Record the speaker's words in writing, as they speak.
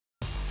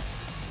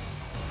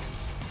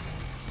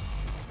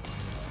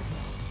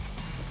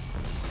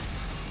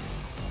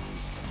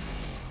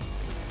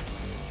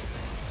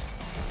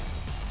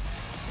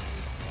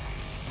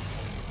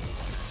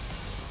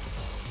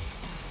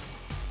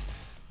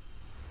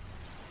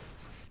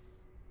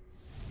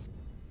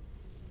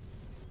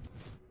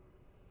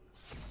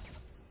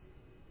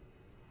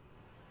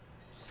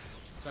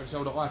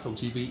Episode of IFL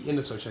TV in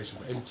association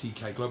with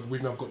MTK Global.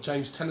 We've now got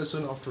James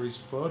Tennyson after his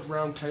third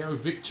round KO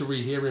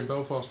victory here in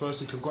Belfast.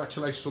 Firstly,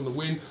 congratulations on the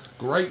win.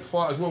 Great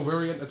fight as well,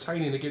 very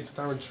entertaining against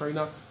Darren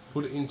Traynor.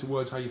 Put it into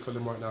words, how you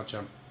feeling right now,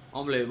 champ?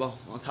 Unbelievable,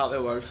 on top of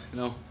the world, you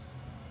know.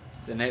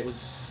 The night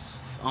was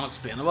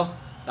unexplainable.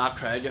 That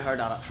crowd, you heard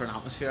that for an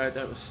atmosphere out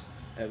there,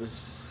 it was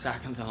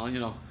second to none, you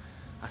know.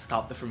 That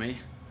stopped it for me.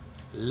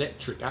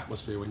 Electric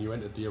atmosphere when you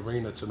entered the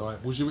arena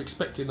tonight. Was you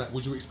expecting that?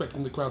 Was you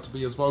expecting the crowd to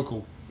be as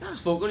vocal? Not as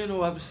vocal, you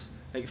know. I was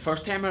like the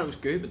first time it was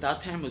good, but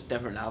that time was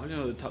different level, you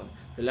know.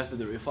 They lifted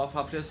the roof off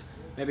that place.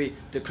 Maybe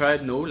the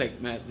crowd know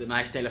like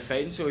my style of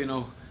fighting, so you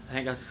know. I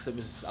think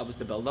that was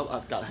the build up.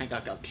 I think I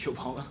got the show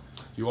pumping.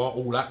 You are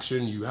all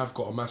action. You have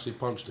got a massive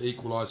punch to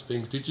equalise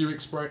things. Did you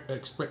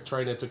expect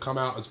Traynor to come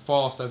out as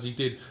fast as he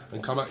did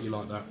and come at you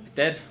like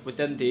that? We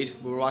did indeed.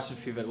 We were watching a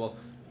few videos. Well,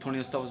 Tony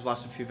and stuff was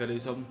watching a few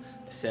videos of him.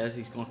 He says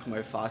he's going to come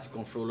out fast. He's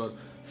going to throw a lot of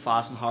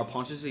fast and hard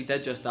punches. He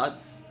did just that.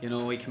 You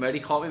know, he came out. He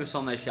caught me with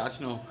some nice shots.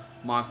 You know,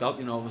 marked up.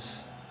 You know, it was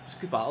a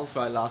good battle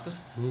for it lasted.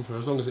 For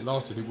as long as it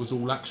lasted, it was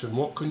all action.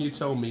 What can you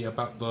tell me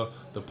about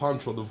the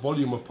punch or the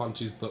volume of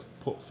punches that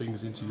put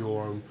things into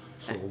your own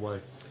sort of way?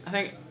 I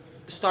think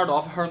to start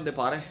off, I hurt him the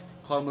body.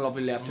 Caught him a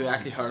lovely left hook.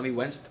 Actually hurt him. He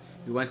winced.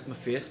 He winced in my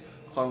face.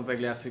 Caught him a big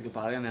left hook to the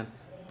body, and then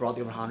brought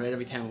the overhand right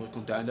every time it was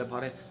going down to the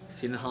body.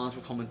 Seen the hands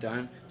were coming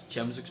down. His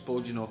chin was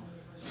exposed. You know,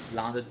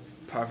 landed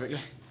perfectly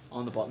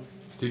on the button.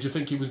 Did you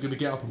think he was going to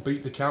get up and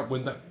beat the count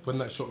when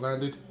that shot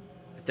landed?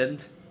 It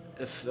didn't.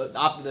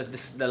 After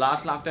the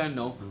last knockdown,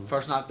 no.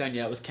 First knockdown,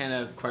 yeah, it was kind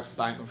of quick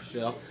bang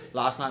straight up.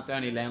 Last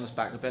knockdown, he lay on his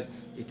back a bit.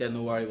 He didn't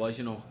know where he was,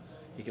 you know.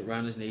 He got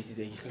round his knees.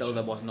 He still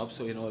wasn't up,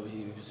 so you know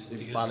he was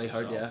badly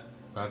hurt, yeah.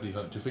 Badly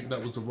hurt. Do you think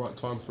that was the right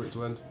time for it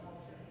to end?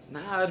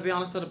 Nah, to be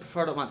honest, I'd have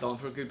preferred it went down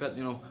for a good bit.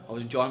 You know, I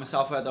was enjoying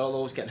myself out there, although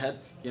I was getting hit.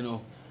 You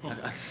know,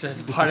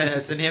 it's part of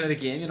it's the name of the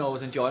game. You know, I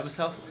was enjoying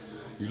myself.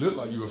 You look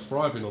like you were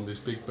thriving on this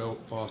big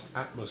Belfast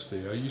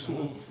atmosphere. Are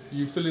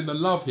you feeling the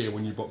love here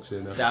when you box here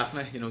now?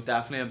 Definitely, you know,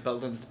 definitely. I'm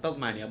building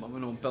my name up. You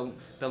know, building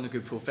a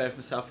good profile for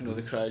myself. You know,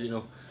 the crowd, you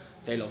know,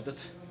 they loved it.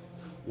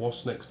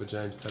 What's next for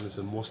James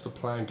Tennyson? What's the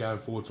plan going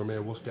forward from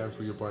here? What's going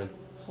through your brain?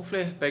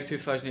 Hopefully, big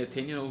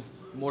 2018. You know,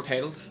 more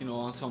titles. You know,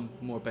 on some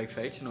more big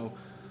fights. You know,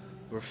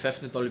 we're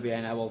 5th in the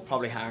WBA now. Well,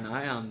 probably higher now,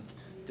 and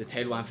the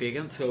title went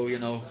vacant, so you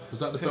know. Was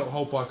that the belt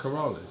held by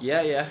Corrales?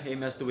 Yeah, he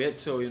missed the weight,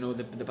 so you know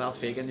the belt's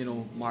vacant. You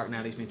know, Mark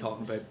Nelly's been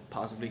talking about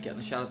possibly getting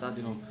a shot at that.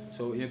 You know,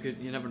 so you know,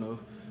 you never know.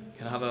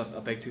 Can I have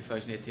a big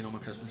 2018 on my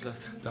Christmas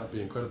list? That'd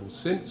be incredible.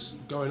 Since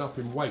going up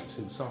in weight,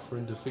 since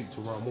suffering defeat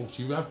to Ryan Walsh,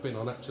 you have been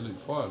on absolute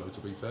fire, though.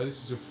 To be fair,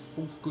 this is your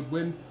 4th good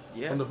win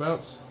on the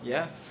bounce.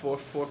 Yeah,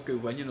 fourth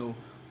good win. You know,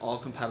 all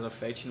competitive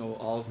fights. You know,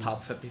 all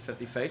top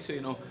 50-50 fights. So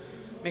you know,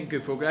 making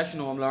good progress. You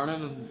know, I'm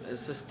learning, and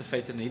it's just the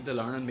fights I need to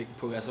learn and make the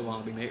progress I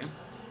want to be making.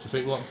 Do you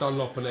think like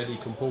Dunlop and Eddie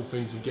can pull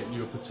things and get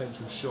you a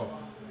potential shot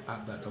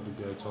at that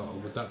WBA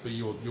title? Would that be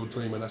your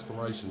dream and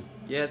aspiration?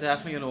 Yeah,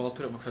 definitely. You know, I'll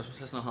put it on my Christmas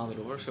list and I'll hand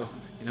it over. So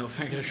you know,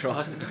 fingers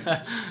crossed.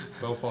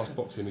 Belfast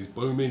boxing is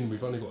booming.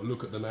 We've only got to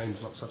look at the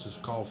names like such as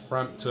Carl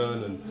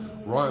Frampton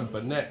and Ryan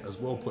Burnett as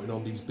well, putting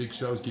on these big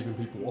shows, giving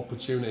people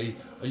opportunity.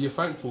 Are you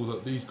thankful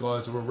that these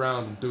guys are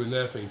around and doing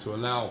their thing to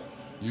allow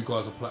you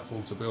guys a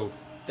platform to build?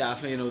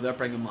 Definitely. You know, they're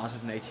bringing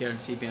massive nights here, and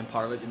see being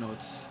part of it. You know,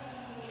 it's.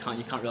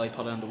 You can't really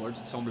put it into words.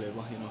 It's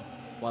unbelievable, you know.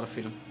 What a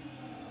feeling.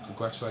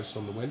 Congratulations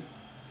on the win.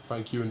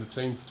 Thank you and the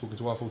team for talking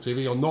to IFL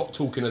TV. You're not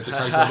talking as the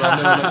case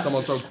I've never met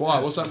someone so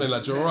quiet. What's happening,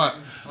 lads? You alright?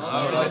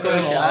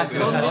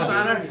 How'd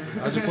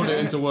you put it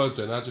into words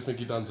then? How'd you think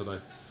you done today?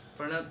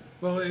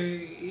 Well,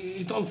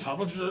 he done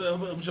fabulous.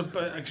 It was a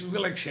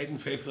really exciting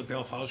fight for the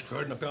Belfast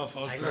crowd, and the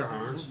Belfast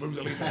crowd were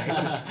really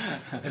behind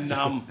him.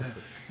 And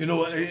you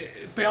know,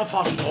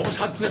 Belfast has always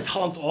had great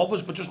talent,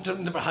 always, but just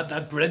never had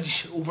that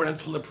bridge over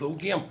into the pro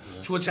game.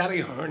 Yeah. So it's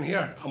Eddie Hearn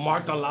here, and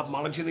Mark Dunlap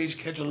managing these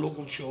kids on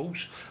local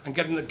shows and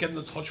getting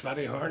the touch with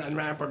Eddie Hearn and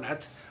Ryan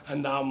Burnett.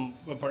 And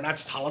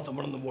Burnett's talent and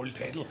winning the world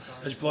title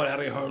has brought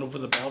Eddie Hearn over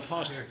the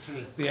Belfast.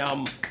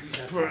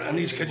 And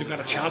these kids have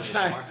got a chance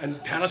now.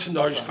 And Tennyson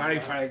now is very,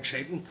 very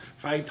exciting,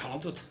 very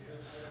talented.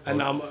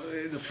 And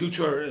the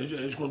future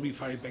is going to be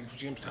very big for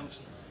James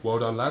Tennyson. Well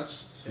done,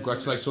 lads.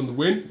 Congratulations on the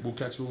win. We'll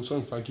catch you all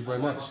soon. Thank you very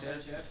much.